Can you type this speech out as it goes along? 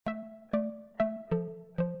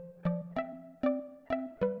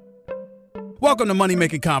Welcome to Money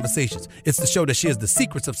Making Conversations. It's the show that shares the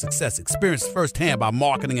secrets of success, experienced firsthand by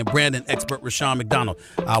marketing and branding expert Rushion McDonald.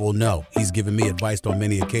 I will know he's given me advice on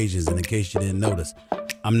many occasions, and in case you didn't notice,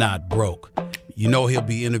 I'm not broke. You know he'll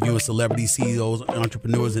be interviewing celebrity CEOs,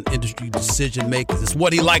 entrepreneurs, and industry decision makers. It's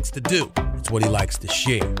what he likes to do. It's what he likes to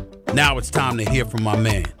share. Now it's time to hear from my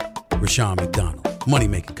man, Rushion McDonald. Money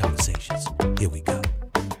Making Conversations. Here we go.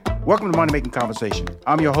 Welcome to Money Making Conversation.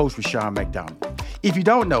 I'm your host, Rushion McDonald. If you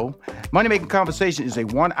don't know, Money Making Conversation is a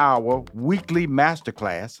 1-hour weekly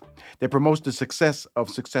masterclass that promotes the success of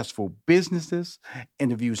successful businesses,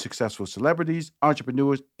 interviews successful celebrities,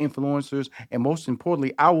 entrepreneurs, influencers, and most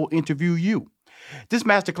importantly, I will interview you. This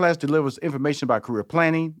masterclass delivers information about career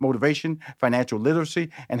planning, motivation, financial literacy,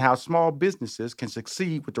 and how small businesses can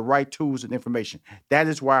succeed with the right tools and information. That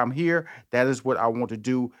is why I'm here. That is what I want to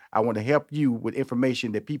do. I want to help you with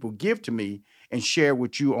information that people give to me and share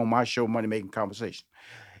with you on my show, Money Making Conversation.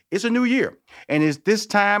 It's a new year, and it's this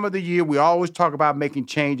time of the year we always talk about making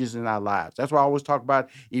changes in our lives. That's why I always talk about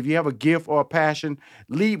if you have a gift or a passion,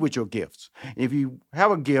 lead with your gifts. If you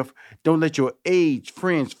have a gift, don't let your age,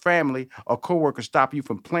 friends, family, or coworkers stop you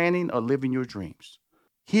from planning or living your dreams.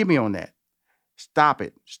 Hear me on that. Stop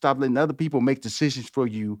it. Stop letting other people make decisions for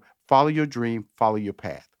you. Follow your dream, follow your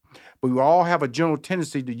path. But we all have a general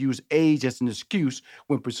tendency to use age as an excuse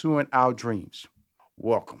when pursuing our dreams.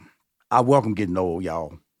 Welcome. I welcome getting old,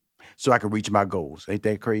 y'all, so I can reach my goals. Ain't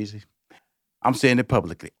that crazy? I'm saying it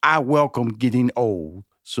publicly. I welcome getting old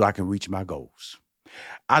so I can reach my goals.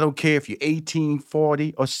 I don't care if you're 18,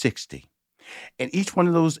 40, or 60. And each one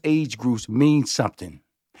of those age groups means something.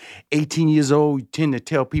 18 years old, you tend to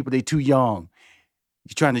tell people they're too young.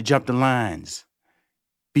 You're trying to jump the lines.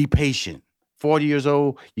 Be patient. 40 years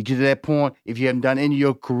old, you get to that point, if you haven't done any of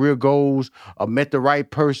your career goals or met the right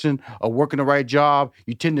person or working the right job,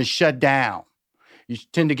 you tend to shut down. You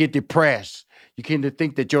tend to get depressed. You tend to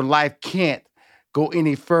think that your life can't go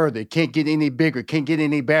any further, can't get any bigger, can't get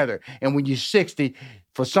any better. And when you're 60,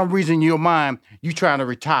 for some reason in your mind, you're trying to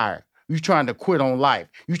retire. You're trying to quit on life.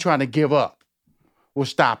 You're trying to give up. Well,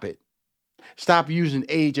 stop it. Stop using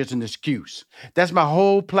age as an excuse. That's my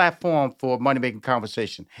whole platform for Money Making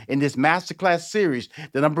Conversation. In this masterclass series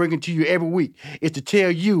that I'm bringing to you every week is to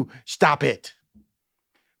tell you, stop it.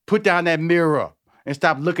 Put down that mirror and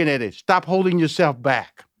stop looking at it. Stop holding yourself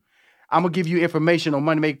back. I'm going to give you information on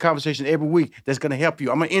Money Making Conversation every week that's going to help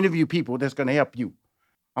you. I'm going to interview people that's going to help you.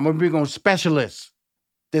 I'm going to bring on specialists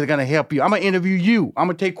that are going to help you. I'm going to interview you. I'm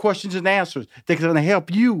going to take questions and answers that are going to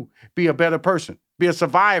help you be a better person, be a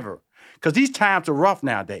survivor. Because these times are rough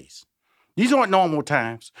nowadays. These aren't normal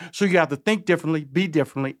times. So you have to think differently, be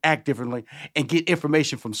differently, act differently, and get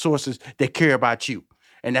information from sources that care about you.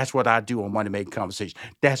 And that's what I do on Money Making Conversation.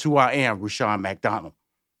 That's who I am, Rushion McDonald.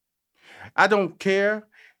 I don't care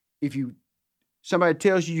if somebody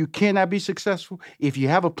tells you cannot be successful. If you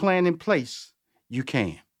have a plan in place, you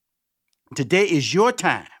can. Today is your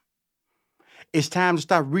time. It's time to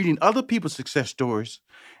stop reading other people's success stories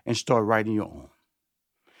and start writing your own.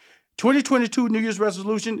 2022 New Year's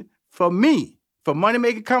resolution for me, for Money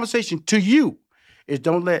Making Conversation to you, is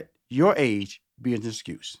don't let your age be an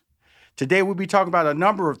excuse. Today, we'll be talking about a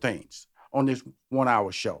number of things on this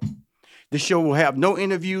 1-hour show. This show will have no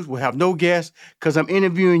interviews, will have no guests, because I'm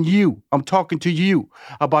interviewing you. I'm talking to you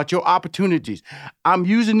about your opportunities. I'm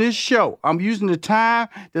using this show. I'm using the time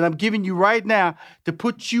that I'm giving you right now to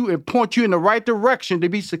put you and point you in the right direction to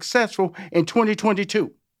be successful in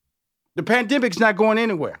 2022. The pandemic's not going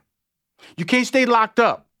anywhere. You can't stay locked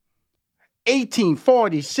up. 18,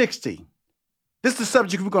 40, 60. This is the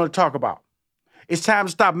subject we're going to talk about. It's time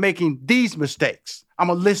to stop making these mistakes. I'm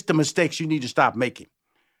going to list the mistakes you need to stop making.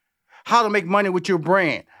 How to make money with your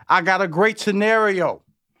brand. I got a great scenario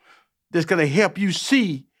that's going to help you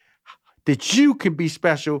see that you can be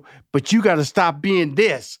special, but you got to stop being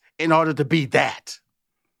this in order to be that.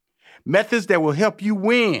 Methods that will help you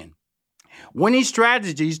win. Winning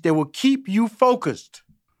strategies that will keep you focused.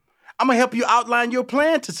 I'm going to help you outline your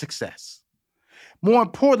plan to success. More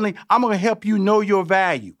importantly, I'm going to help you know your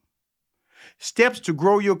value. Steps to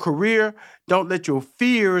grow your career. Don't let your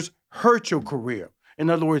fears hurt your career. In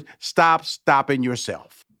other words, stop stopping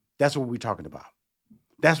yourself. That's what we're talking about.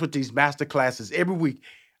 That's what these master classes, every week,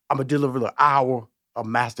 I'm going to deliver an hour of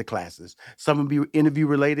master classes. Some will be interview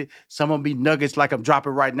related. Some will be nuggets like I'm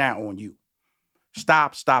dropping right now on you.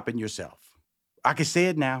 Stop stopping yourself. I can say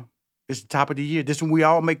it now. It's the top of the year. This is when we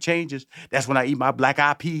all make changes. That's when I eat my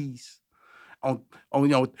black-eyed peas on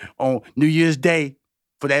New Year's Day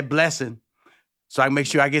for that blessing, so I can make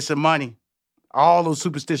sure I get some money. All those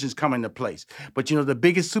superstitions come into place. But the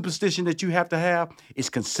biggest superstition that you have to have is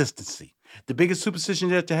consistency. The biggest superstition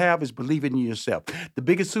that you have is believing in yourself. The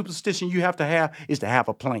biggest superstition you have to have is to have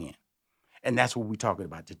a plan. And that's what we're talking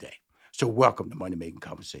about today. So welcome to Money Making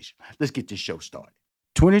Conversation. Let's get this show started.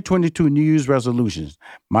 2022 New Year's resolutions.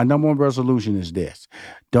 My number one resolution is this.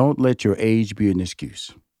 Don't let your age be an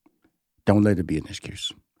excuse. Don't let it be an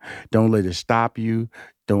excuse. Don't let it stop you.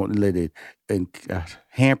 Don't let it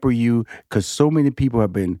hamper you, because so many people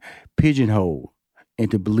have been pigeonholed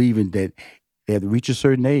into believing that they have to reach a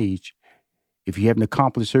certain age. If you haven't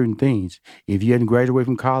accomplished certain things, if you hadn't graduated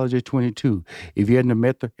from college at 22, if you haven't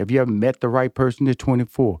met the right person at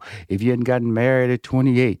 24, if you hadn't gotten married at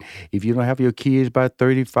 28, if you don't have your kids by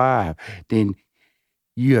 35, then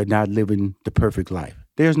you are not living the perfect life.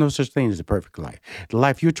 There's no such thing as a perfect life. The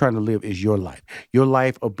life you're trying to live is your life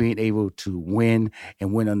of being able to win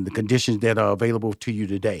and win under the conditions that are available to you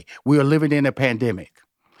today. We are living in a pandemic.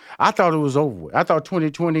 I thought it was over with. I thought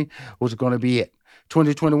 2020 was going to be it.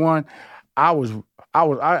 2021, I was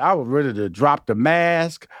ready to drop the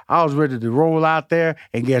mask. I was ready to roll out there,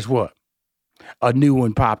 and guess what? A new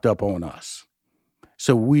one popped up on us.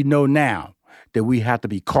 So we know now that we have to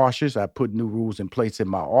be cautious. I put new rules in place in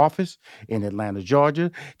my office in Atlanta, Georgia,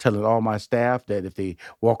 telling all my staff that if they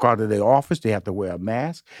walk out of their office, they have to wear a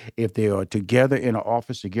mask. If they are together in an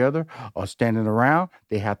office together or standing around,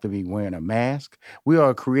 they have to be wearing a mask. We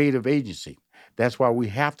are a creative agency. That's why we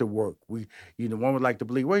have to work. One would like to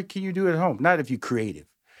believe, what can you do at home? Not if you're creative.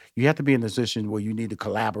 You have to be in a position where you need to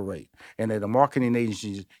collaborate. And at the marketing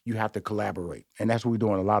agencies, you have to collaborate. And that's what we're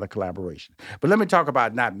doing, a lot of collaboration. But let me talk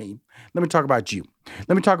about not me. Let me talk about you.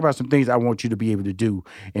 Let me talk about some things I want you to be able to do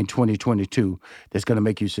in 2022 that's going to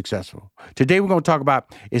make you successful. Today, we're going to talk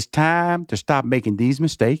about it's time to stop making these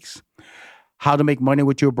mistakes, how to make money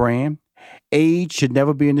with your brand. Age should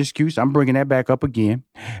never be an excuse. I'm bringing that back up again.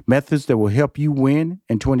 Methods that will help you win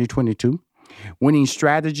in 2022. Winning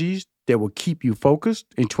strategies that will keep you focused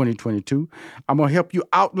in 2022. I'm going to help you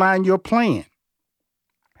outline your plan.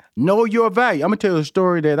 Know your value. I'm going to tell you a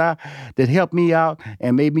story that helped me out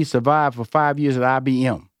and made me survive for 5 years at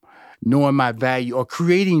IBM. Knowing my value or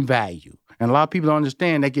creating value. And a lot of people don't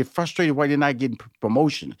understand. They get frustrated why they're not getting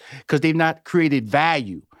promotions because they've not created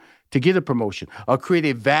value to get a promotion or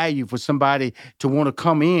create value for somebody to want to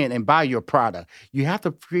come in and buy your product. You have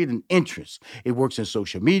to create an interest. It works in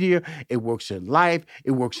social media. It works in life.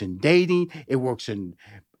 It works in dating. It works in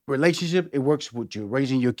relationship. It works with you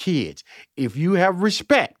raising your kids. If you have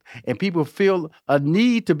respect and people feel a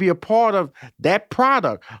need to be a part of that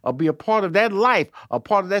product or be a part of that life or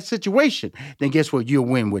part of that situation, then guess what? You'll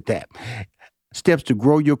win with that. Steps to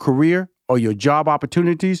grow your career or your job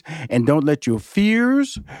opportunities, and don't let your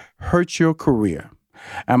fears hurt your career.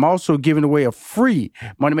 I'm also giving away a free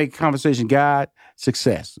Money Making Conversation Guide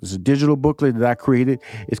Success. It's a digital booklet that I created.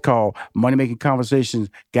 It's called Money Making Conversations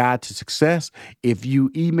Guide to Success. If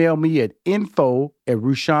you email me at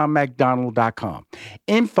info@RushionMcDonald.com,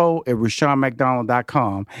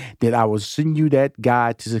 info@RushionMcDonald.com, then I will send you that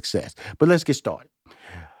guide to success. But let's get started.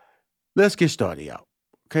 Y'all.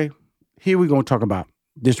 Okay? Here we're going to talk about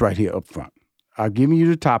this right here up front. I've given you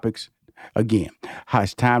the topics again. How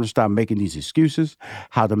it's time to stop making these excuses,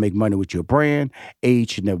 how to make money with your brand,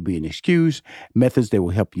 age should never be an excuse, methods that will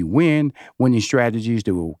help you win, winning strategies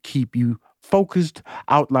that will keep you focused,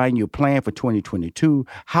 outline your plan for 2022,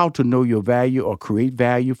 how to know your value or create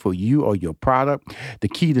value for you or your product. The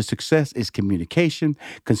key to success is communication.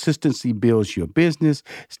 Consistency builds your business.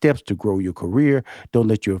 Steps to grow your career. Don't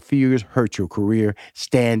let your fears hurt your career.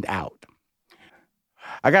 Stand out.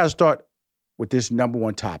 I got to start with this number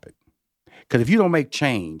one topic. Because if you don't make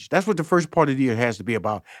change, that's what the first part of the year has to be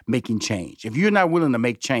about, making change. If you're not willing to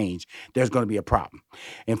make change, there's going to be a problem.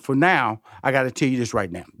 And for now, I got to tell you this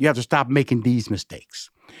right now. You have to stop making these mistakes.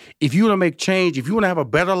 If you want to make change, if you want to have a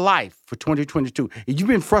better life for 2022, if you've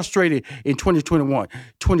been frustrated in 2021,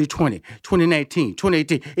 2020, 2019,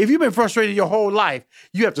 2018, if you've been frustrated your whole life,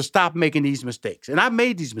 you have to stop making these mistakes. And I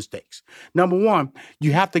made these mistakes. Number one,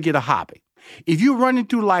 you have to get a hobby. If you're running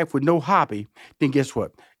through life with no hobby, then guess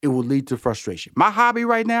what? It will lead to frustration. My hobby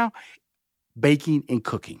right now, baking and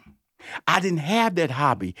cooking. I didn't have that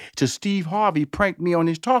hobby till Steve Harvey pranked me on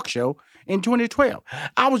his talk show in 2012.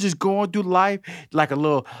 I was just going through life like a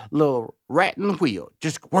little rat in the wheel,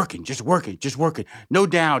 just working. No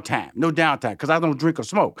downtime, because I don't drink or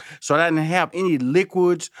smoke. So I didn't have any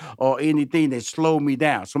liquids or anything that slowed me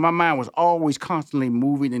down. So my mind was always constantly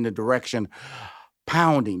moving in the direction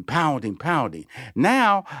pounding.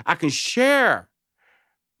 Now I can share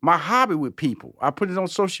My hobby with people. I put it on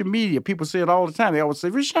social media. People say it all the time. They always say,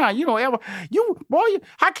 Rushion, you don't ever, how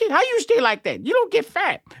you stay like that? You don't get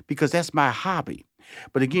fat. Because that's my hobby.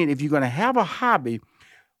 But again, if you're going to have a hobby,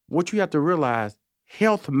 what you have to realize,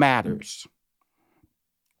 health matters.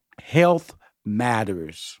 Health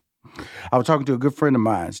matters. I was talking to a good friend of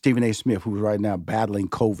mine, Stephen A. Smith, who's right now battling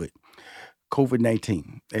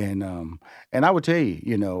COVID-19. And I would tell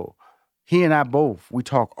you, he and I both, we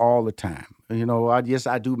talk all the time.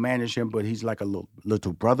 I do manage him, but he's like a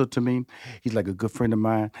little brother to me. He's like a good friend of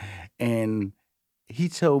mine. And he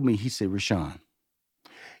told me, he said, Rushion,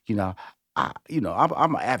 I'm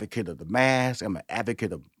an advocate of the mask. I'm an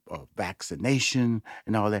advocate of vaccination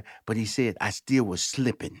and all that. But he said, I still was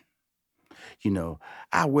slipping.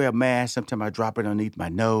 I wear a mask. Sometimes I drop it underneath my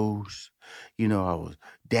nose. I was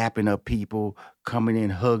dapping up people, coming in,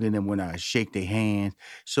 hugging them when I shake their hands.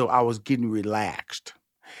 So I was getting relaxed.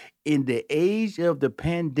 In the age of the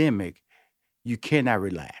pandemic, you cannot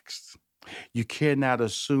relax. You cannot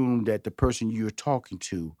assume that the person you're talking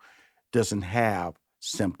to doesn't have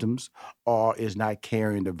symptoms or is not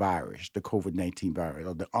carrying the virus, the COVID-19 virus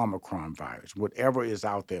or the Omicron virus, whatever is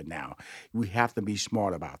out there now. We have to be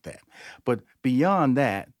smart about that. But beyond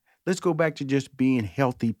that, let's go back to just being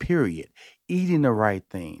healthy, period. Eating the right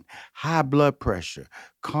thing, high blood pressure,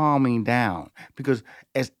 calming down. Because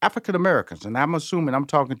as African Americans, and I'm assuming I'm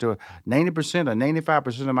talking to 90% or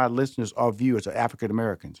 95% of my listeners or viewers are African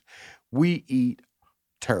Americans, we eat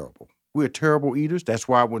terrible. We're terrible eaters. That's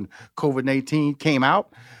why when COVID-19 came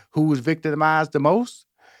out, who was victimized the most?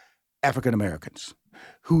 African Americans.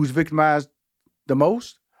 Who's victimized the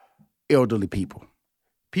most? Elderly people.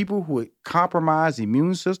 People who compromise the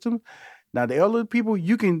immune system. Now, the elderly people,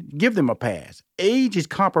 you can give them a pass. Age is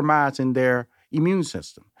compromising their immune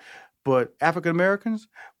system. But African Americans,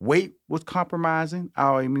 weight was compromising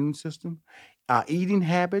our immune system. Our eating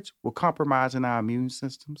habits were compromising our immune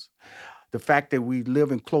systems. The fact that we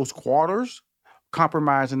live in close quarters,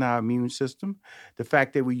 compromising our immune system. The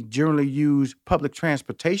fact that we generally use public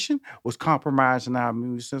transportation was compromising our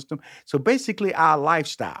immune system. So basically our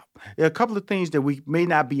lifestyle. There are a couple of things that we may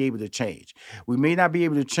not be able to change. We may not be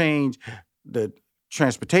able to change the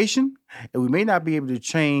transportation, and we may not be able to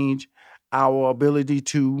change our ability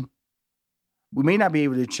to, we may not be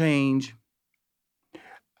able to change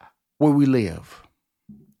where we live.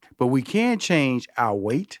 But we can change our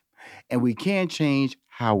weight, and we can change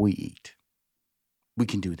how we eat. We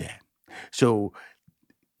can do that. So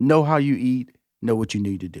know how you eat, know what you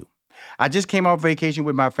need to do. I just came off vacation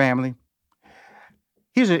with my family.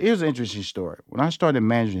 Here's an interesting story. When I started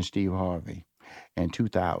managing Steve Harvey in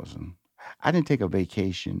 2000, I didn't take a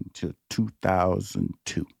vacation till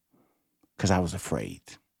 2002 because I was afraid.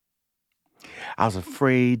 I was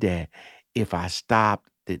afraid that if I stopped,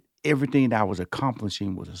 that everything that I was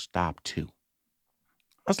accomplishing was a stop too.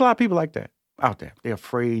 There's a lot of people like that out there. They're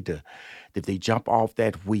afraid that if they jump off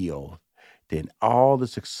that wheel, then all the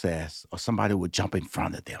success or somebody will jump in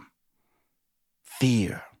front of them.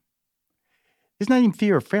 Fear. It's not even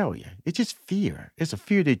fear of failure. It's just fear. It's a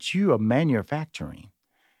fear that you are manufacturing.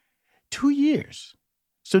 2 years.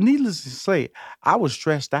 So needless to say, I was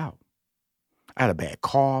stressed out. I had a bad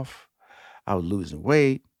cough. I was losing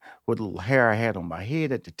weight. What little hair I had on my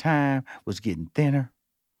head at the time was getting thinner.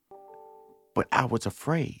 But I was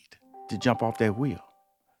afraid to jump off that wheel.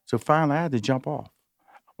 So finally, I had to jump off.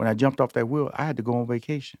 When I jumped off that wheel, I had to go on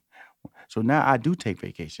vacation. So now I do take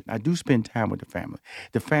vacation. I do spend time with the family.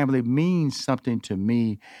 The family means something to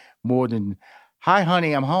me more than, hi,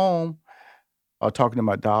 honey, I'm home. Or talking to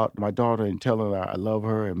my daughter and telling her I love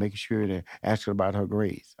her and making sure to ask her about her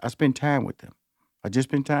grades. I spend time with them. I just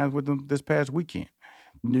spent time with them this past weekend.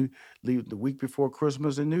 Leave the week before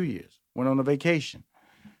Christmas and New Year's. Went on a vacation.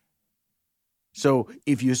 So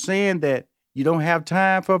if you're saying that you don't have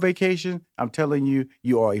time for a vacation, I'm telling you,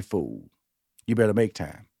 you are a fool. You better make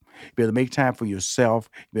time. You better make time for yourself.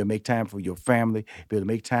 You better make time for your family. You better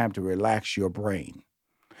make time to relax your brain.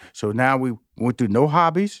 So now we went through no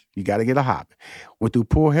hobbies. You got to get a hobby. Went through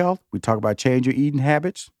poor health. We talk about change your eating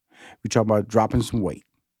habits. We talk about dropping some weight.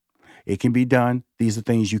 It can be done. These are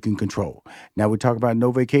things you can control. Now we talk about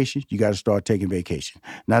no vacation. You got to start taking vacation.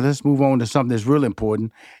 Now let's move on to something that's really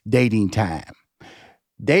important, dating time.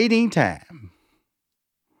 Dating time.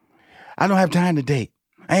 I don't have time to date.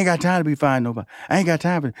 I ain't got time to be finding nobody. I ain't got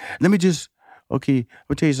time for Let me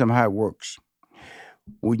tell you something how it works.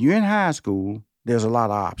 When you're in high school, there's a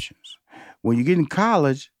lot of options. When you get in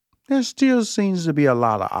college, there still seems to be a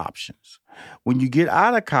lot of options. When you get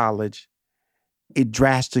out of college, it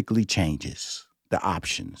drastically changes the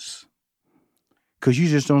options. Because you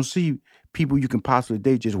just don't see people you can possibly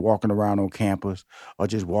date just walking around on campus or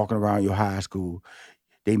just walking around your high school.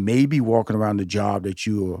 They may be walking around the job that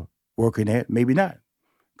you're working at, maybe not,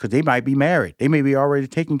 because they might be married. They may be already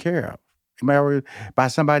taken care of. They might already by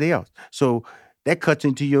somebody else. So that cuts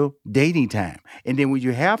into your dating time. And then when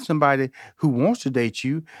you have somebody who wants to date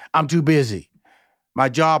you, I'm too busy. My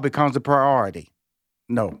job becomes a priority.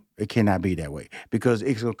 No, it cannot be that way because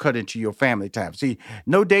it's going to cut into your family time. See,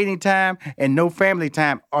 no dating time and no family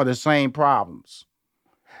time are the same problems.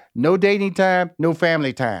 No dating time, no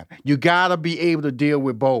family time. You got to be able to deal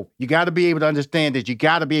with both. You got to be able to understand that you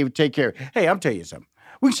got to be able to take care of it. Hey, I'm telling you something.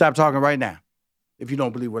 We can stop talking right now if you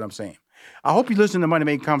don't believe what I'm saying. I hope you listen to Money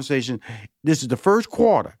Making Conversation. This is the first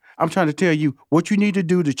quarter. I'm trying to tell you what you need to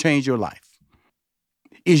do to change your life.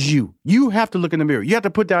 Is you. You have to look in the mirror. You have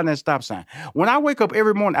to put down that stop sign. When I wake up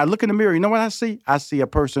every morning, I look in the mirror. You know what I see? I see a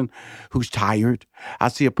person who's tired. I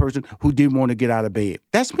see a person who didn't want to get out of bed.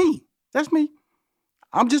 That's me. That's me.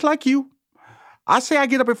 I'm just like you. I say I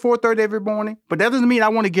get up at 4:30 every morning, but that doesn't mean I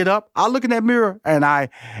want to get up. I look in that mirror and I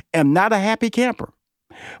am not a happy camper.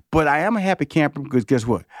 But I am a happy camper because guess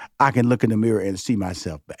what? I can look in the mirror and see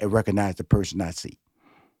myself and recognize the person I see.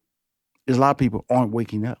 There's a lot of people aren't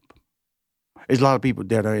waking up. There's a lot of people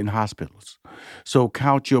that are in hospitals. So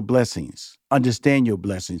count your blessings, understand your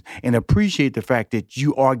blessings, and appreciate the fact that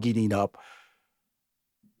you are getting up,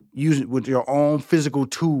 using with your own physical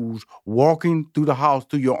tools, walking through the house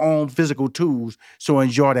through your own physical tools. So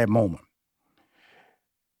enjoy that moment.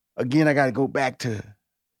 Again, I got to go back to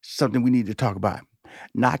something we need to talk about.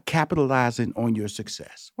 Not capitalizing on your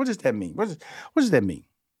success. What does that mean? What does that mean?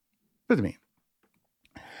 What does it mean?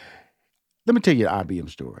 Let me tell you the IBM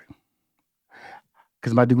story.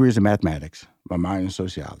 Because my degree is in mathematics, my minor in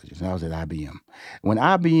sociology, and I was at IBM. When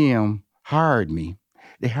IBM hired me,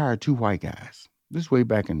 they hired two white guys. This way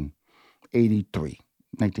back in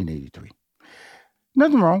 1983.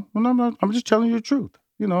 Nothing wrong. I'm just telling you the truth,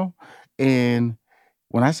 you know. And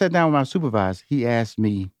when I sat down with my supervisor, he asked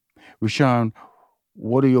me, Rushion,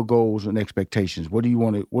 what are your goals and expectations? What do you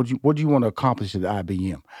want to accomplish at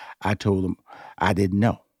IBM? I told him I didn't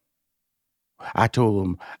know. I told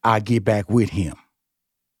him I'd get back with him.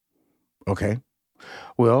 Okay.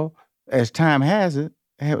 Well, as time has it,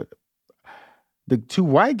 the two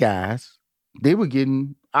white guys, they were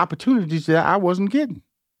getting opportunities that I wasn't getting.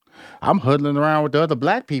 I'm huddling around with the other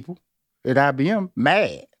black people at IBM,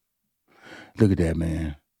 mad. Look at that,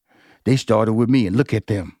 man. They started with me, and look at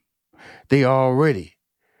them. They already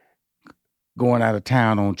going out of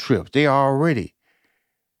town on trips. They already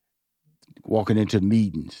walking into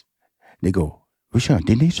meetings. They go, Rushion,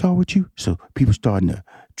 didn't they start with you? So people starting to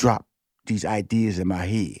drop these ideas in my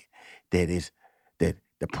head that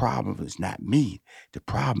the problem is not me. The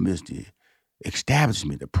problem is the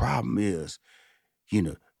establishment. The problem is,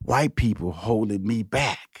 white people holding me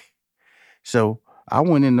back. So I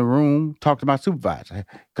went in the room, talked to my supervisor,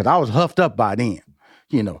 because I was huffed up by then.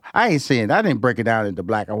 I didn't break it down into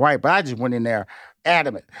black and white, but I just went in there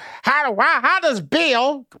adamant. How does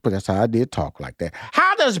Bill, but that's how I did talk like that.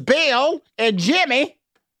 How does Bill and Jimmy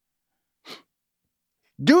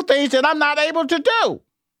do things that I'm not able to do?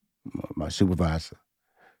 My supervisor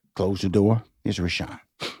closed the door. It's Rushion.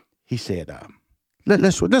 He said,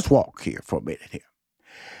 let's walk here for a minute here.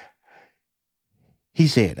 He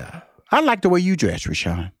said, I like the way you dress,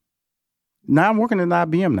 Rushion. Now I'm working at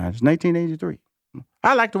IBM now. It's 1983.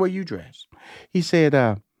 I like the way you dress. He said,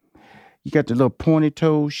 you got the little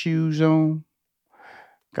pointy-toe shoes on,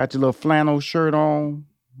 got your little flannel shirt on,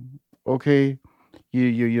 okay?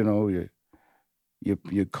 Your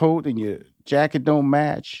coat and your jacket don't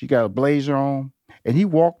match. You got a blazer on. And he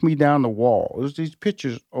walked me down the wall. There's these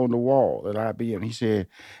pictures on the wall at IBM. He said,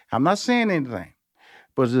 I'm not saying anything,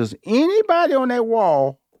 but does anybody on that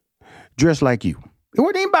wall dress like you? It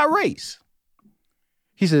wasn't even about race.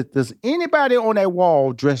 He said, does anybody on that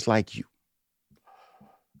wall dress like you?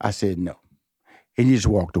 I said, no. And he just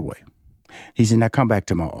walked away. He said, now come back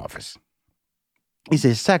to my office. He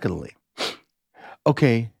said, secondly,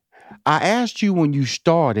 okay, I asked you when you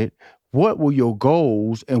started, what were your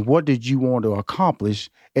goals and what did you want to accomplish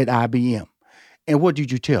at IBM? And what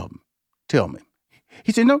did you tell me? Tell me.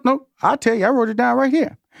 He said, no, I'll tell you. I wrote it down right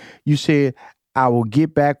here. You said, I will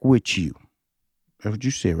get back with you. That's what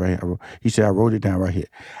you said, right? He said, I wrote it down right here.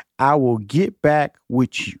 I will get back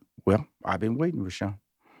with you. Well, I've been waiting, Rushion.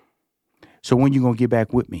 So when you going to get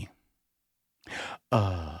back with me?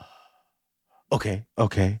 Okay.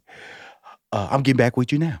 I'm getting back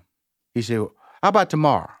with you now. He said, well, how about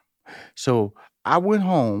tomorrow? So I went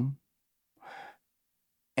home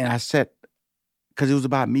and I said, because it was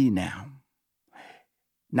about me now,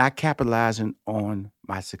 not capitalizing on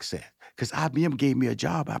my success. because IBM gave me a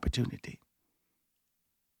job opportunity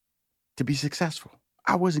to be successful.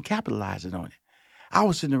 I wasn't capitalizing on it. I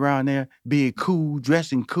was sitting around there being cool,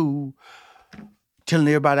 dressing cool, telling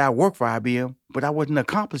everybody I worked for IBM, but I wasn't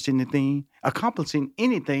accomplishing anything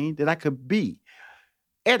that I could be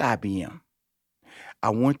at IBM.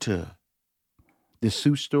 I went to the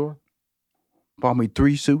suit store, bought me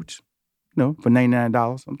 3 suits, for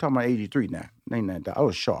 $99. I'm talking about 83 now, $99. I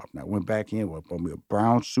was sharp. Now I went back in, bought me a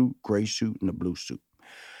brown suit, gray suit, and a blue suit.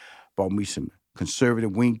 Bought me some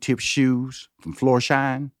conservative wingtip shoes from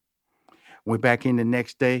Rushion. Went back in the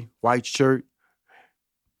next day, white shirt.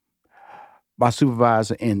 My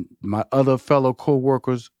supervisor and my other fellow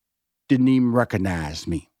co-workers didn't even recognize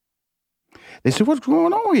me. They said, what's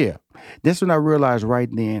going on here? That's when I realized right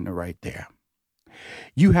then and right there.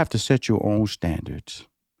 You have to set your own standards.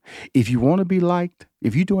 If you want to be liked,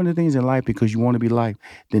 if you're doing the things in life because you want to be liked,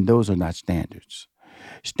 then those are not standards.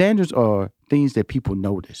 Standards are things that people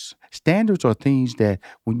notice. Standards are things that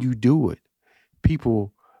when you do it,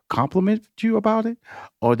 people compliment you about it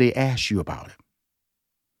or they ask you about it.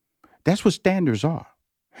 That's what standards are.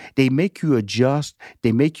 They make you adjust.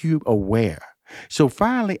 They make you aware. So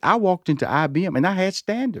finally, I walked into IBM and I had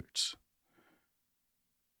standards.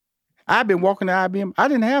 I've been walking to IBM. I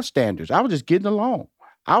didn't have standards. I was just getting along.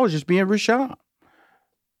 I was just being Rushion.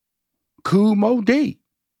 Cool Mo D.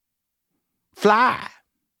 Fly.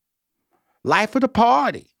 Life of the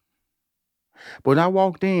party. But when I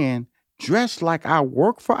walked in, dressed like I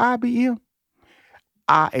worked for IBM,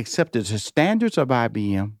 I accepted the standards of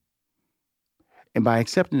IBM. And by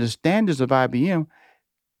accepting the standards of IBM,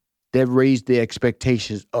 that raised their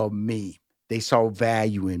expectations of me. They saw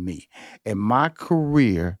value in me. And my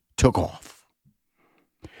career took off.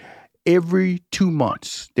 Every 2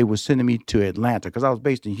 months, they were sending me to Atlanta because I was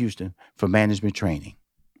based in Houston for management training.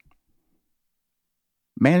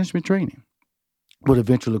 But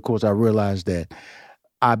eventually, of course, I realized that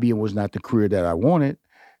IBM was not the career that I wanted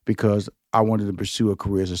because I wanted to pursue a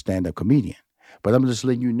career as a stand-up comedian. But I'm just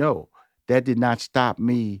letting you know, that did not stop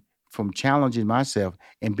me from challenging myself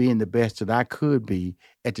and being the best that I could be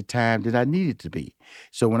at the time that I needed to be.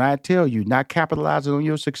 So when I tell you not capitalizing on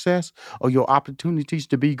your success or your opportunities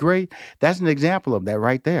to be great, that's an example of that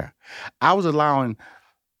right there. I was allowing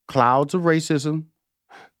clouds of racism,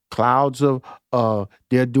 clouds of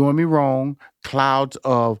they're doing me wrong, clouds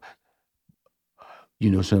of,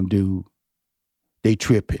 some dude, they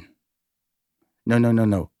tripping.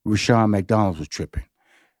 No. Rushion McDonald's was tripping.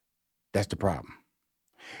 That's the problem.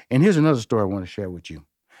 And here's another story I want to share with you.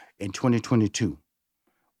 In 2022,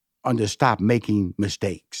 stop making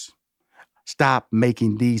mistakes. Stop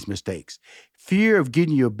making these mistakes. Fear of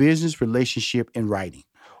getting your business relationship in writing.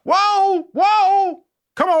 Whoa.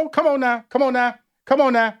 Come on now.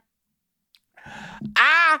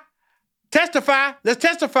 Let's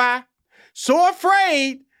testify. So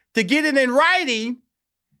afraid to get it in writing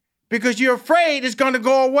because you're afraid it's going to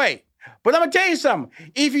go away. But I'm going to tell you something.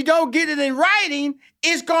 If you don't get it in writing,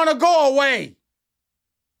 it's going to go away.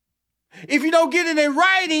 If you don't get it in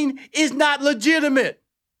writing, it's not legitimate.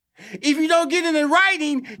 If you don't get it in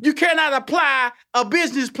writing, you cannot apply a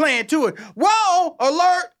business plan to it. Whoa,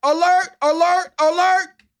 alert.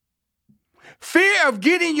 Fear of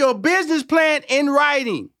getting your business plan in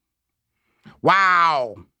writing.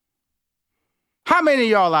 Wow. How many of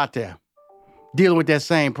y'all out there dealing with that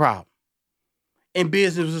same problem? In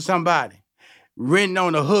business with somebody, renting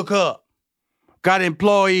on a hookup, got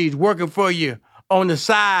employees working for you on the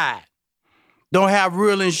side, don't have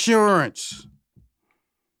real insurance.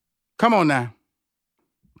 Come on now.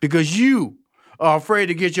 Because you are afraid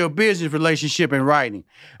to get your business relationship in writing,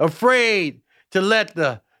 afraid to let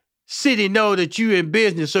the city know that you're in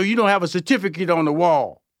business so you don't have a certificate on the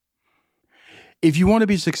wall. If you want to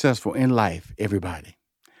be successful in life, everybody,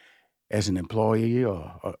 as an employee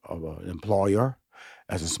or an employer,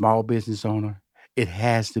 as a small business owner, it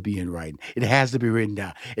has to be in writing. It has to be written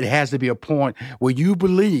down. It has to be a point where you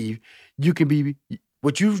believe you can be,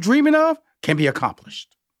 what you're dreaming of can be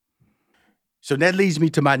accomplished. So that leads me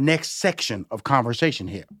to my next section of conversation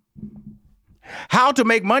here. How to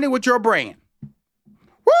make money with your brand.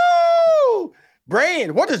 Woo!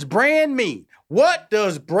 Brand. What does brand mean? What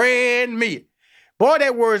does brand mean? Boy,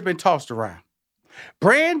 that word's been tossed around.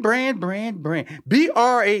 Brand. B-R-A-N-D.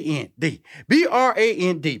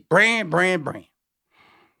 B-R-A-N-D. Brand. I'm going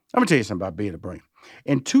to tell you something about being a brand.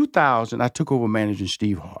 In 2000, I took over managing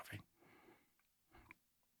Steve Harvey.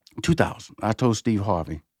 2000, I told Steve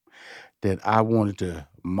Harvey that I wanted to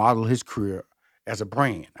model his career as a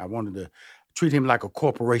brand. I wanted to treat him like a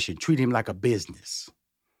corporation, treat him like a business.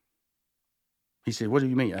 He said, what do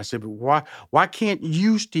you mean? I said, but why can't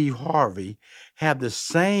you, Steve Harvey, have the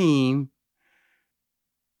same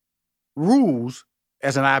rules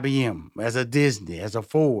as an IBM, as a Disney, as a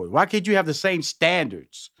Ford? Why can't you have the same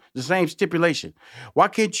standards, the same stipulation? Why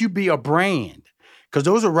can't you be a brand? Because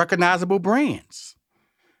those are recognizable brands.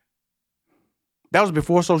 That was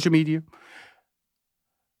before social media.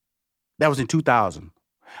 That was in 2000.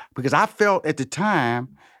 Because I felt at the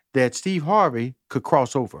time that Steve Harvey could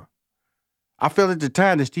cross over. I felt at the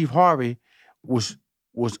time that Steve Harvey was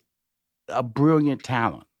a brilliant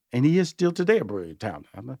talent. And he is still today a brilliant talent.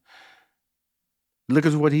 Look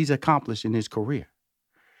at what he's accomplished in his career.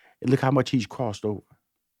 And look how much he's crossed over.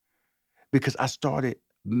 Because I started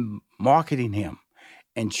marketing him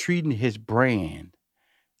and treating his brand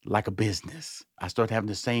like a business. I started having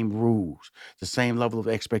the same rules, the same level of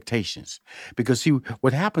expectations. Because see,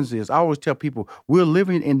 what happens is, I always tell people, we're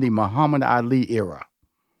living in the Muhammad Ali era.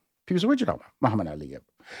 People say, what you talking about? Muhammad Ali era.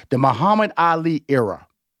 The Muhammad Ali era.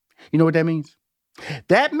 You know what that means?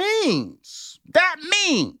 That means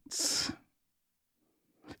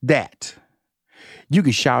that you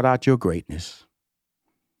can shout out your greatness.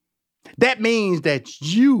 That means that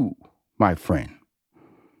you, my friend,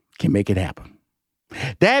 can make it happen.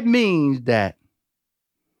 That means that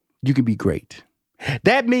you can be great.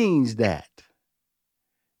 That means that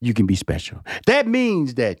you can be special. That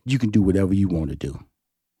means that you can do whatever you want to do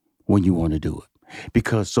when you want to do it,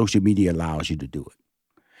 because social media allows you to do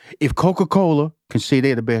it. If Coca-Cola can say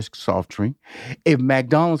they're the best soft drink, if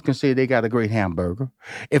McDonald's can say they got a great hamburger,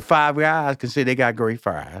 if Five Guys can say they got great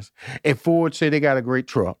fries, if Ford say they got a great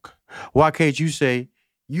truck, why can't you say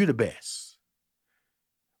you the best?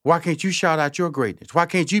 Why can't you shout out your greatness? Why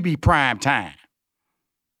can't you be prime time?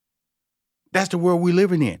 That's the world we're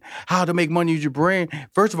living in. How to make money with your brand.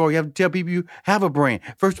 First of all, you have to tell people you have a brand.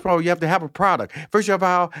 First of all, you have to have a product. First of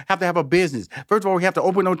all, you have to have a business. First of all, you have to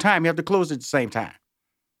open on time. You have to close at the same time.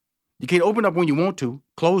 You can't open up when you want to,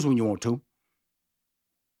 close when you want to.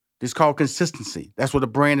 This is called consistency. That's what a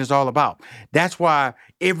brand is all about. That's why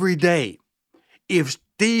every day, if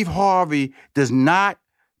Steve Harvey does not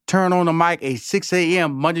turn on the mic at 6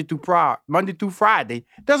 a.m. Monday through Friday,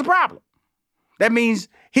 there's a problem. That means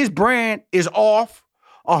his brand is off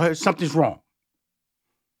or something's wrong.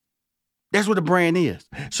 That's what a brand is.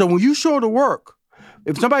 So when you show up to work,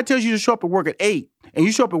 if somebody tells you to show up at work at 8 and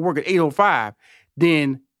you show up at work at 8:05,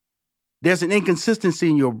 then there's an inconsistency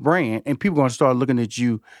in your brand, and people are going to start looking at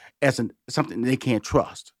you as something they can't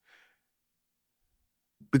trust.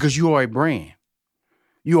 Because you are a brand.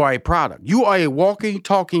 You are a product. You are a walking,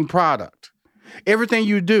 talking product. Everything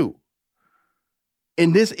you do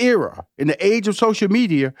in this era, in the age of social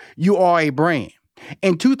media, you are a brand.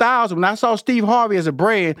 In 2000, when I saw Steve Harvey as a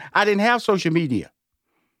brand, I didn't have social media.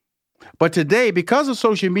 But today, because of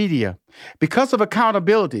social media, because of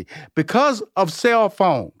accountability, because of cell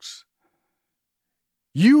phones,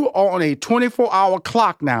 you are on a 24-hour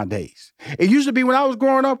clock nowadays. It used to be when I was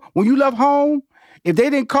growing up, when you left home, if they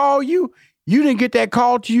didn't call you, you didn't get that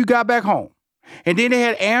call till you got back home. And then they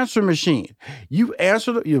had answer machines. You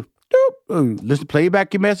answered, listen, play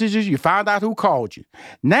back your messages. You found out who called you.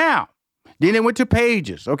 Now, then they went to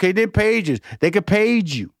pages. Okay, then pages. They could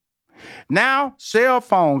page you. Now, cell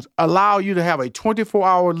phones allow you to have a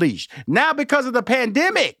 24-hour leash. Now, because of the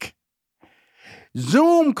pandemic,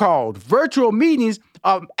 Zoom calls, virtual meetings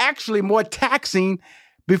are actually more taxing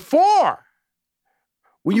before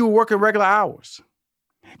when you were working regular hours.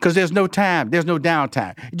 Because there's no time, there's no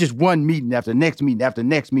downtime. It's just one meeting after the next meeting, after the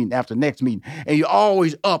next meeting, after the next meeting. And you're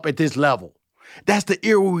always up at this level. That's the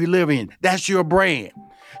era we live in. That's your brand.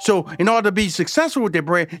 So in order to be successful with your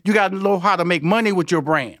brand, you got to know how to make money with your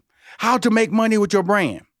brand. How to make money with your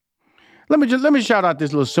brand. Let me shout out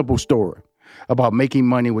this little simple story about making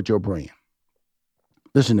money with your brand.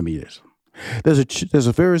 Listen to me this. There's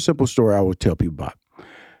a very simple story I will tell people about.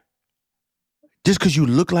 Just because you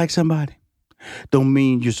look like somebody don't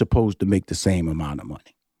mean you're supposed to make the same amount of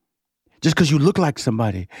money. Just because you look like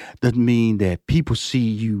somebody doesn't mean that people see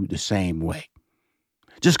you the same way.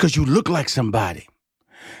 Just because you look like somebody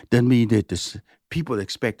doesn't mean that people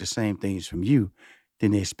expect the same things from you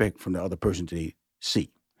than they expect from the other person they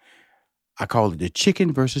see. I call it the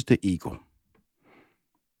chicken versus the eagle.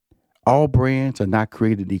 All brands are not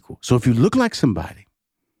created equal. So if you look like somebody,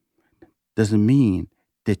 doesn't mean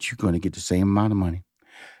that you're going to get the same amount of money,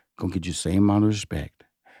 going to get you the same amount of respect,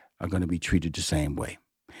 are going to be treated the same way.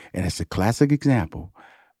 And it's a classic example,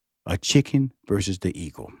 a chicken versus the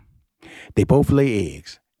eagle. They both lay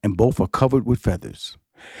eggs and both are covered with feathers.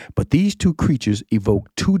 But these two creatures evoke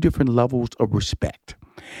two different levels of respect.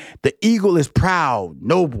 The eagle is proud,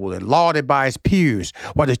 noble, and lauded by its peers,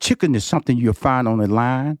 while the chicken is something you'll find on the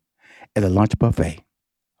line at a lunch buffet.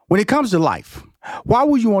 When it comes to life, why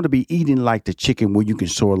would you want to be eating like the chicken when you can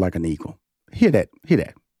soar like an eagle? Hear that.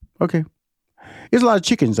 Okay. There's a lot of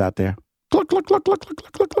chickens out there. Cluck, cluck, cluck, cluck, cluck,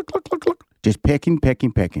 cluck, cluck, cluck, cluck, cluck. Just pecking.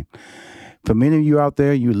 For many of you out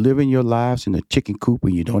there, you're living your lives in a chicken coop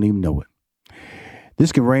and you don't even know it.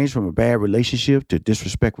 This can range from a bad relationship to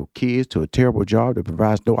disrespectful kids to a terrible job that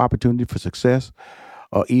provides no opportunity for success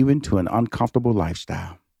or even to an uncomfortable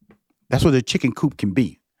lifestyle. That's what a chicken coop can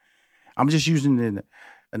be. I'm just using an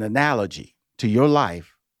analogy to your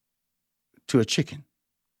life to a chicken.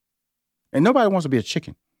 And nobody wants to be a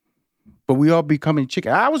chicken, but we all becoming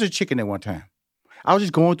chicken. I was a chicken at one time. I was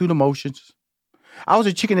just going through the motions. I was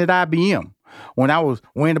a chicken at IBM when I was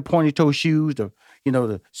wearing the pointy toe shoes, the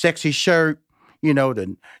sexy shirt,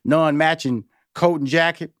 the non-matching coat and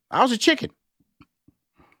jacket. I was a chicken.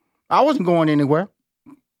 I wasn't going anywhere.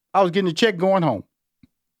 I was getting a check going home.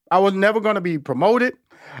 I was never going to be promoted.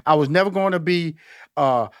 I was never going to be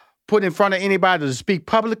put in front of anybody to speak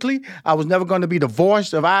publicly. I was never going to be the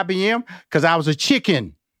voice of IBM because I was a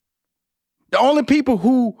chicken. The only people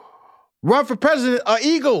who run for president are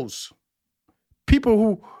eagles. People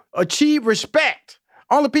who achieve respect.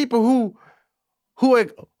 Only people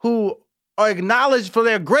who are acknowledged for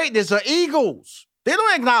their greatness are eagles. They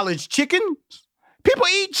don't acknowledge chickens. People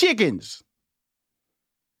eat chickens.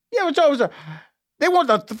 They want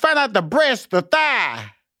to find out the breast, the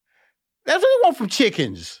thigh. That's what they want from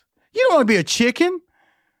chickens. You don't want to be a chicken.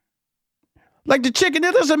 Like the chicken,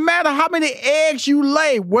 it doesn't matter how many eggs you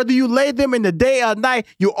lay. Whether you lay them in the day or night,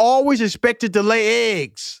 you're always expected to lay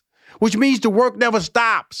eggs, which means the work never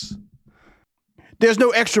stops. There's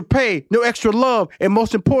no extra pay, no extra love, and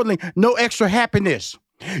most importantly, no extra happiness.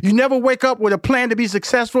 You never wake up with a plan to be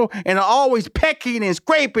successful and are always pecking and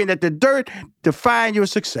scraping at the dirt to find your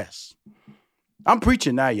success. I'm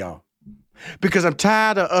preaching now, y'all, because I'm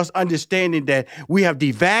tired of us understanding that we have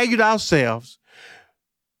devalued ourselves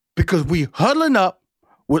because we huddling up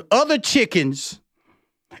with other chickens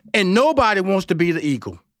and nobody wants to be the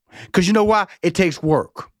eagle. Because you know why? It takes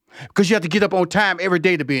work. Because you have to get up on time every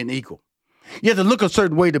day to be an eagle. You have to look a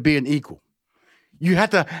certain way to be an eagle. You have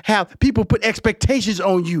to have people put expectations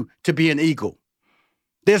on you to be an eagle.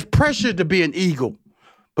 There's pressure to be an eagle.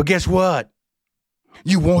 But guess what?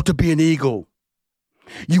 You want to be an eagle.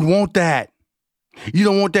 You want that. You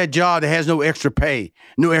don't want that job that has no extra pay,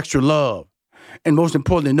 no extra love, and most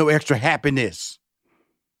importantly, no extra happiness.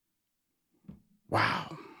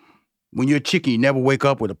 Wow. When you're a chicken, you never wake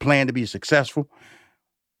up with a plan to be successful.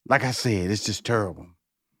 Like I said, it's just terrible.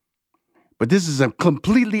 But this is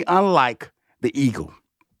completely unlike the eagle.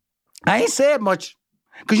 I ain't said much.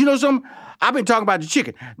 Because you know something? I've been talking about the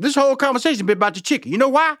chicken. This whole conversation been about the chicken. You know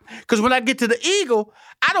why? Because when I get to the eagle,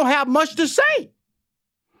 I don't have much to say.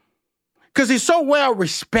 Because he's so well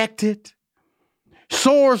respected,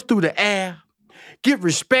 soars through the air, get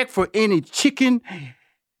respect for any chicken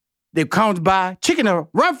that comes by. Chicken will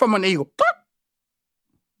run from an eagle.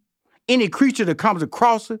 Any creature that comes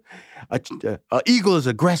across it, an eagle is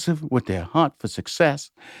aggressive with their hunt for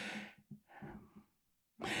success.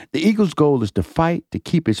 The eagle's goal is to fight, to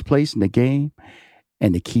keep its place in the game,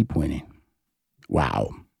 and to keep winning. Wow.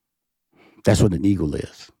 That's what an eagle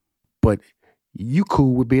is. But you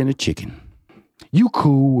cool with being a chicken. You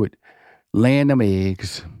cool with laying them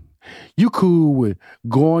eggs. You cool with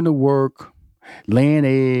going to work, laying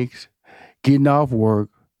eggs, getting off work,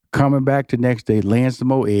 coming back the next day, laying some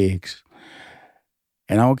more eggs.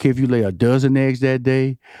 And I don't care if you lay a dozen eggs that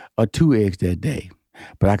day or 2 eggs that day.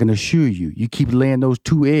 But I can assure you, you keep laying those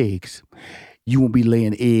 2 eggs, you won't be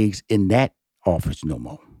laying eggs in that office no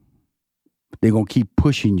more. They're going to keep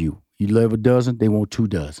pushing you. You lay a dozen, they want 2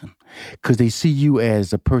 dozen. Because they see you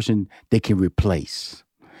as a person they can replace.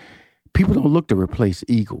 People don't look to replace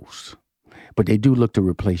eagles, but they do look to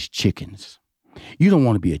replace chickens. You don't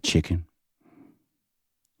want to be a chicken.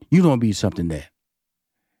 You don't want to be something that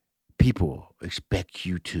people expect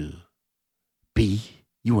you to be.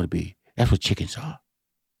 You want to be. That's what chickens are.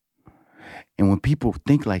 And when people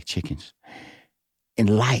think like chickens in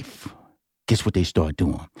life, guess what they start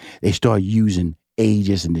doing? They start using age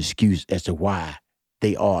as an excuse as to why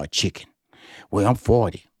they are a chicken. Well, I'm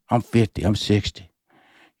 40, I'm 50, I'm 60.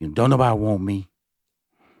 Don't nobody want me.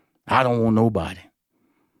 I don't want nobody.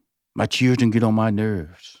 My children get on my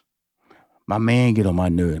nerves. My man get on my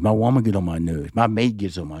nerves. My woman get on my nerves. My mate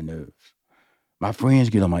gets on my nerves. My friends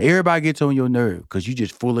get on everybody gets on your nerve because you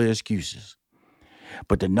just full of excuses.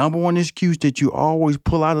 But the number one excuse that you always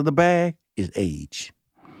pull out of the bag is age.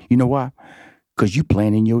 You know why? Because you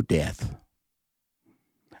planning your death.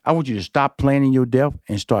 I want you to stop planning your death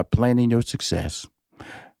and start planning your success.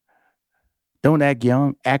 Don't act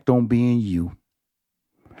young. Act on being you.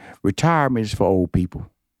 Retirement is for old people.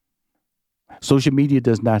 Social media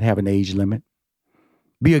does not have an age limit.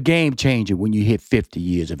 Be a game changer when you hit 50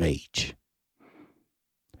 years of age.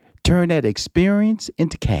 Turn that experience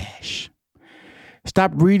into cash.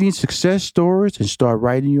 Stop reading success stories and start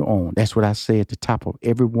writing your own. That's what I say at the top of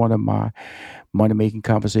every one of my Money Making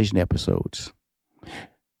Conversation episodes.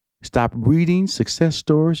 Stop reading success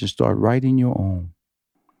stories and start writing your own.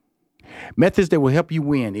 Methods that will help you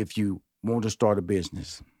win if you want to start a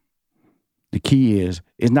business. The key is,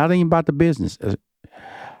 it's not even about the business. It's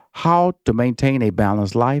how to maintain a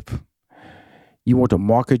balanced life. You want to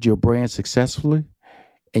market your brand successfully,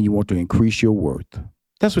 and you want to increase your worth.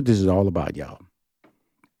 That's what this is all about, y'all.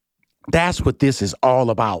 That's what this is all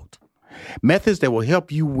about. Methods that will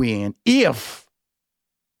help you win if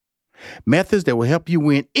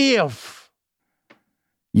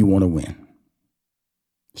you want to win.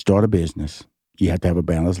 Start a business. You have to have a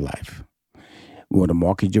balanced life. We want to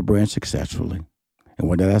market your brand successfully. And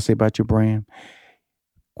what did I say about your brand?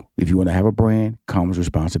 If you want to have a brand, comes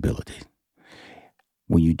responsibility.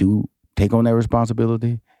 When you do take on that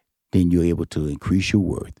responsibility, then you're able to increase your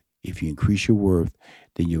worth. If you increase your worth,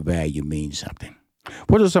 then your value means something.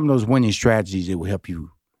 What are some of those winning strategies that will help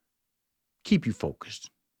you keep you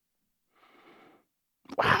focused?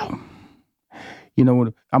 Wow. You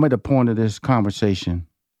know, I'm at the point of this conversation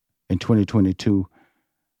in 2022.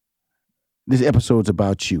 This episode's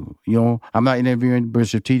about you. You know, I'm not interviewing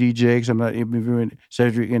Bishop T.D. Jakes. I'm not interviewing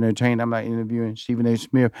Cedric Entertain. I'm not interviewing Stephen A.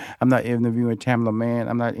 Smith. I'm not interviewing Tamela Mann.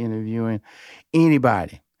 I'm not interviewing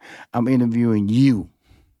anybody. I'm interviewing you.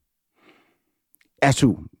 That's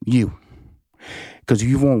who, you. Because if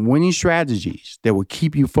you want winning strategies that will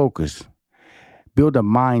keep you focused, build a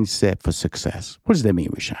mindset for success. What does that mean,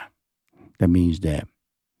 Rushion? That means that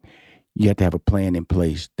you have to have a plan in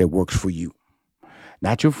place that works for you.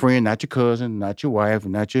 Not your friend, not your cousin, not your wife,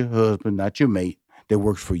 not your husband, not your mate. That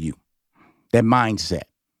works for you. That mindset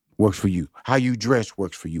works for you. How you dress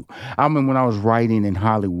works for you. I remember when I was writing in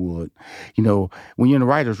Hollywood, you know, when you're in the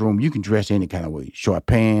writer's room, you can dress any kind of way. Short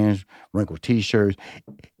pants, wrinkled T-shirts.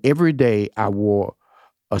 Every day I wore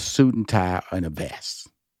a suit and tie and a vest.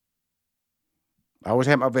 I always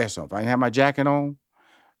had my vest on. If I didn't have my jacket on,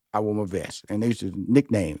 I wore my vest. And they used to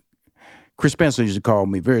nickname. Chris Spencer used to call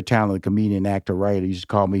me, very talented comedian, actor, writer, used to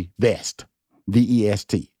call me Vest.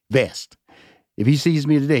 V-E-S-T. Vest. If he sees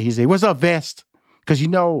me today, he say, "What's up, Vest?" Because, you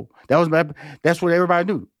know, that's what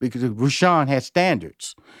everybody knew. Because Rushion had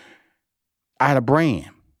standards. I had a brand.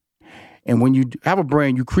 And when you have a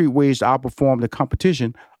brand, you create ways to outperform the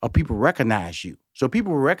competition of people recognize you. So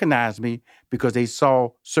people recognize me because they saw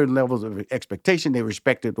certain levels of expectation. They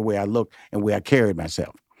respected the way I looked and the way I carried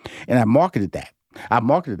myself. And I marketed that. I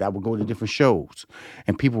would go to different shows,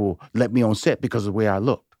 and people would let me on set because of the way I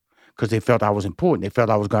looked, because they felt I was important. They felt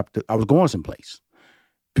I was going someplace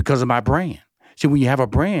because of my brand. See, when you have a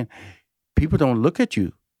brand, people don't look at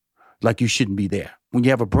you like you shouldn't be there. When you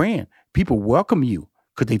have a brand, people welcome you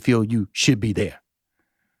because they feel you should be there.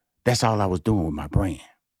 That's all I was doing with my brand.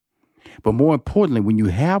 But more importantly, when you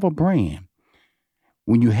have a brand,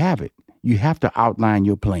 when you have it, you have to outline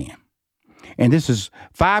your plan. And this is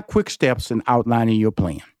 5 quick steps in outlining your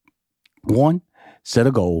plan. 1, set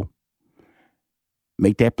a goal.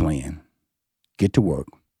 Make that plan. Get to work.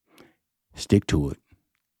 Stick to it.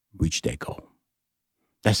 Reach that goal.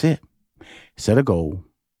 That's it. Set a goal.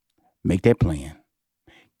 Make that plan.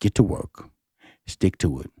 Get to work. Stick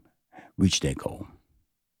to it. Reach that goal.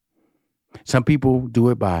 Some people do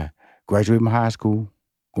it by graduating from high school,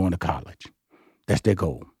 going to college. That's their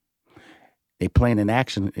goal. Their plan in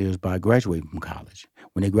action is by graduating from college.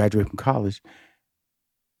 When they graduate from college,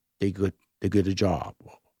 they get a job.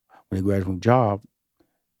 When they graduate from a job,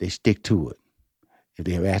 they stick to it. If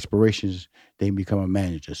they have aspirations, they become a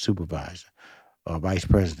manager, supervisor, or vice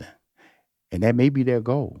president. And that may be their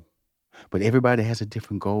goal. But everybody has a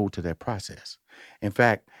different goal to that process. In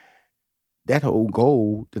fact, that whole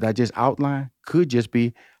goal that I just outlined could just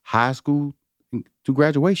be high school to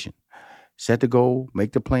graduation. Set the goal,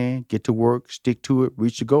 make the plan, get to work, stick to it,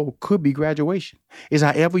 reach the goal. Could be graduation. It's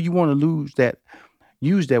however you want to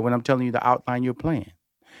use that when I'm telling you to outline your plan.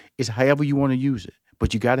 It's however you want to use it.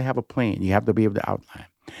 But you got to have a plan. You have to be able to outline.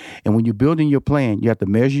 And when you're building your plan, you have to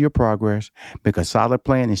measure your progress, make a solid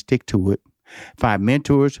plan and stick to it. Find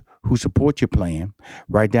mentors who support your plan.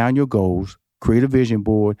 Write down your goals, create a vision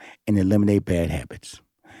board, and eliminate bad habits.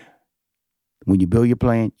 When you build your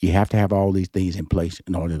plan, you have to have all these things in place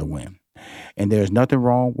in order to win. And there's nothing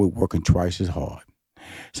wrong with working twice as hard.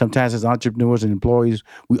 Sometimes as entrepreneurs and employees,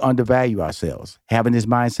 we undervalue ourselves. Having this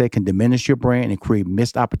mindset can diminish your brand and create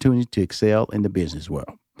missed opportunities to excel in the business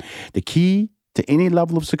world. The key to any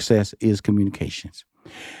level of success is communications.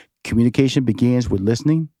 Communication begins with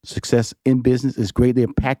listening. Success in business is greatly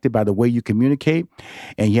impacted by the way you communicate,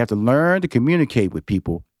 and you have to learn to communicate with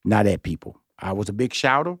people, not at people. I was a big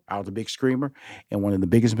shouter. I was a big screamer. And one of the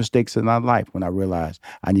biggest mistakes in my life when I realized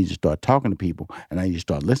I need to start talking to people and I need to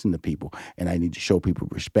start listening to people and I need to show people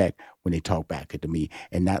respect when they talk back to me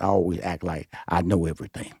and not always act like I know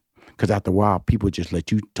everything. Because after a while, people just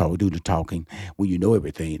let you do the talking when you know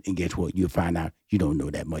everything. And guess what? You'll find out you don't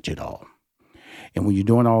know that much at all. And when you're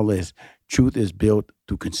doing all this, truth is built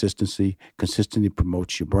through consistency. Consistency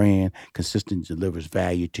promotes your brand. Consistency delivers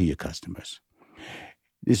value to your customers.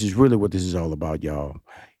 This is really what this is all about, y'all.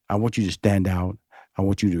 I want you to stand out. I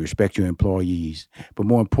want you to respect your employees. But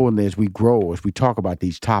more importantly, as we grow, as we talk about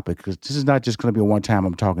these topics, because this is not just going to be a one time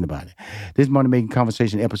I'm talking about it. This Money Making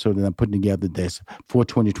Conversation episode that I'm putting together that's for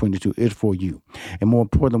 2022 is for you. And more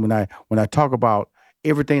importantly, when I talk about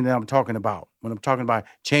everything that I'm talking about, when I'm talking about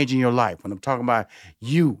changing your life, when I'm talking about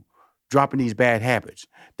you dropping these bad habits,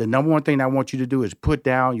 the number one thing I want you to do is put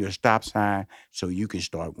down your stop sign so you can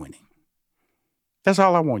start winning. That's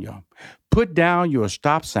all I want, y'all. Put down your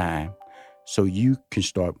stop sign so you can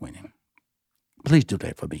start winning. Please do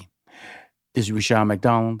that for me. This is Rushion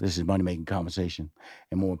McDonald. This is Money Making Conversation.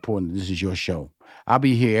 And more importantly, this is your show. I'll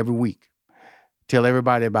be here every week. Tell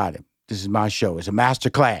everybody about it. This is my show. It's a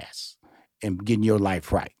master class in getting your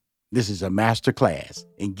life right. This is a master class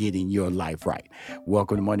in getting your life right.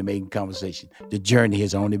 Welcome to Money Making Conversation. The journey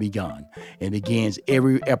has only begun. It begins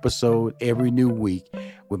every episode, every new week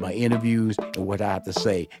with my interviews and what I have to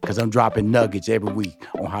say, because I'm dropping nuggets every week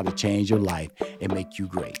on how to change your life and make you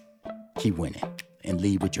great. Keep winning and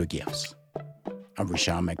lead with your gifts. I'm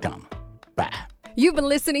Rushion McDonald. Bye. You've been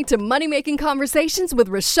listening to Money Making Conversations with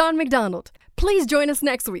Rushion McDonald. Please join us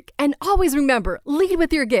next week. And always remember, lead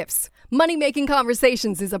with your gifts. Money Making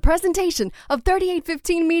Conversations is a presentation of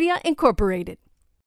 3815 Media Incorporated.